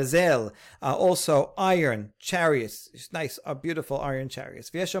Rechev Barzel, also iron chariots, nice, beautiful iron chariots.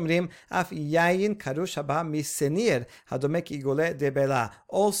 V'yeshomrim Af Yayin Karush Haba Misenir Hadomek Igole Debela.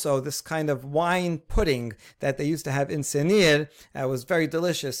 Also, this kind of wine pudding that they used to have in Senir was very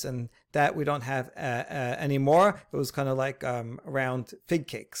delicious, and that we don't have anymore. It was kind of like round fig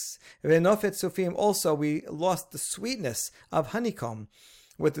cakes. Venofet Sufim, also we lost the sweetness of honeycomb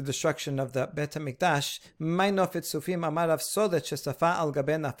with the destruction of the Bet HaMikdash. May nofet sufim amar Rav Sotah shesafa al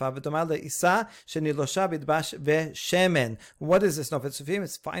gabe nafa v'domar le'isa shenilosha bidbash ve'shemen. What is this nofet sufim?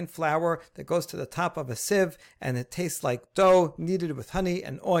 It's fine flour that goes to the top of a sieve, and it tastes like dough kneaded with honey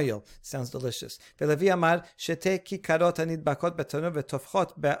and oil. Sounds delicious. Ve'levi amar shete kikarot hanidbakot betanu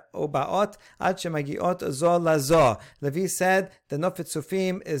v'tofchot be'obaot ad shemagiot zo lazo. Levi said the nofet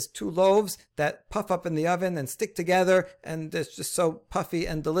sufim is 2 loaves that puff up in the oven and stick together, and it's just so puffy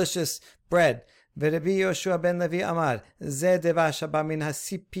and delicious bread. ורבי יהושע בן לוי אמר, זה דבש הבא מן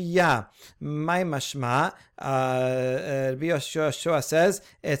הסיפייה. מה משמע? Rabbi Yoshua says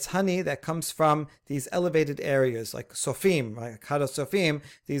it's honey that comes from these elevated areas like Sofim, like Kara Sofim,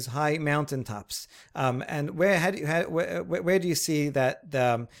 these high mountain tops. And where do you see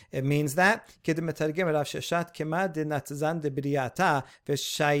that it means that? He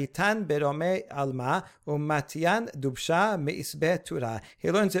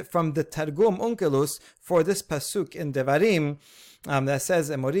learns it from the Targum Unkelus for this pasuk in Devarim. That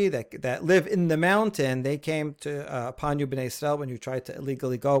says Emori that live in the mountain, they came to upon you, Bnei Israel, when you tried to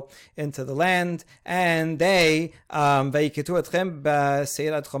illegally go into the land, and they and they chased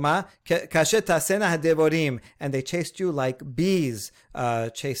you like bees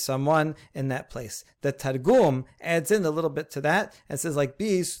chase someone in that place. The Targum adds in a little bit to that and says like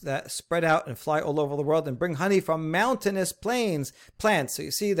bees that spread out and fly all over the world and bring honey from mountainous plants. So you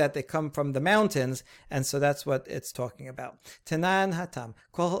see that they come from the mountains, and so that's what it's talking about. Hatam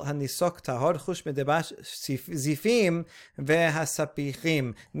kol hanisok tahor chush medebash zifim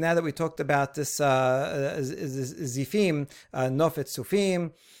vehasapichim. Now that we talked about this zifim, nofet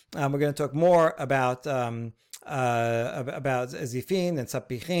sufim, we're going to talk more about zifin and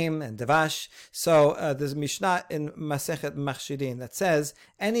sapichim and devash. So there's a Mishnah in Masechet Machshirin that says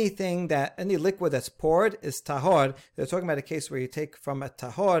any liquid that's poured is tahor. They're talking about a case where you take from a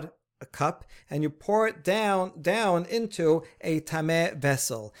tahor a cup, and you pour it down into a tameh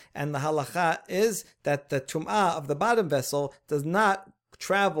vessel. And the halacha is that the tum'ah of the bottom vessel does not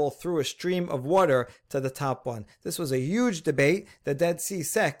travel through a stream of water to the top one. This was a huge debate. The Dead Sea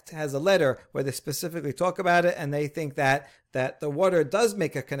sect has a letter where they specifically talk about it, and they think that the water does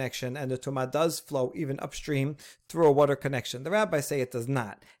make a connection and the tumah does flow even upstream through a water connection. The rabbis say it does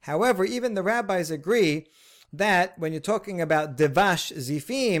not. However, even the rabbis agree that when you're talking about devash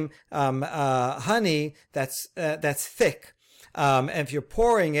zifim, honey that's thick, and if you're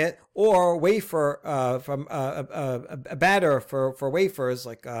pouring it, or wafer from a batter for wafers,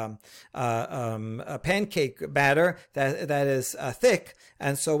 like a pancake batter that is thick,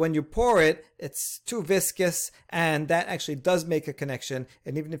 and so when you pour it, it's too viscous, and that actually does make a connection.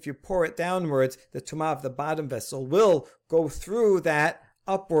 And even if you pour it downwards, the tumah of the bottom vessel will go through that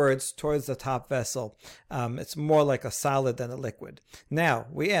upwards towards the top vessel. It's more like a solid than a liquid. Now,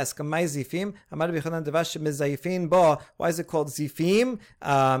 we ask, why is it called zifim?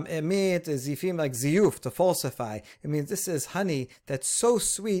 It means zifim like ziyuf, to falsify. It means this is honey that's so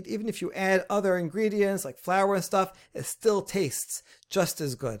sweet, even if you add other ingredients like flour and stuff, it still tastes just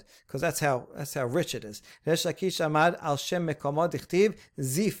as good, because that's how rich it is. Resh Lakish amad al shem mekomod dichtiv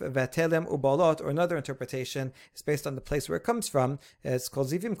zif vatelem ubolot, or another interpretation is based on the place where it comes from. It's called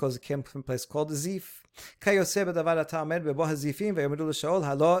zifim because it came from a place called Zif.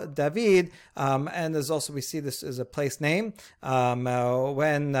 David, and there's also, we see this as a place name.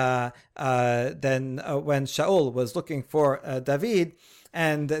 When Shaul was looking for David,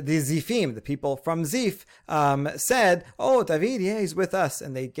 and the Zifim, the people from Zif, said, "Oh, David, yeah, he's with us,"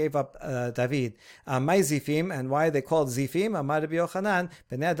 and they gave up David. My Zifim, and why are they called Zifim? Amar Rabbi Yochanan,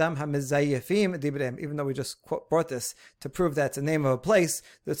 Bnei Adam HaMezayefim Dibrem. Even though we just brought this to prove that's the name of a place,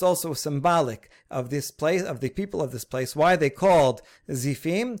 that's also symbolic of this place, of the people of this place. Why are they called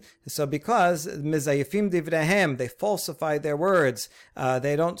Zifim? So because Mezayefim Divrehem, they falsify their words.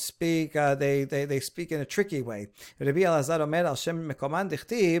 They don't speak. They speak in a tricky way. Rabbi Elazar Omer al Shem Mekoman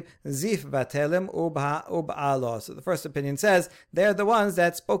Dichtib Zif Vatelem Ub'alo. So the first opinion says they're the ones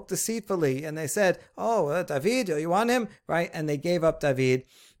that spoke deceitfully, and they said, "Oh, David, you want him, right?" And they gave up David,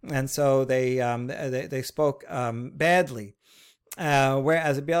 and so they spoke badly.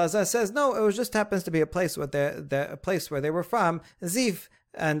 Whereas Rabbi Elazar says, no, it was just happens to be a place where a place where they were from, Zif,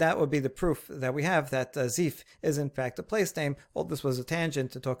 and that would be the proof that we have that Zif is in fact a place name. All this was a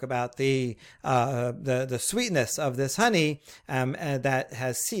tangent to talk about the sweetness of this honey that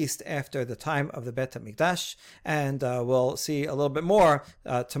has ceased after the time of the Bet HaMikdash, and we'll see a little bit more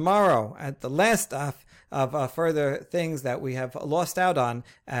tomorrow at the last daf of further things that we have lost out on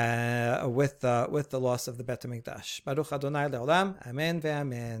with the loss of the Bet HaMikdash. Baruch Adonai Le'olam, Amen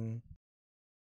ve'amen.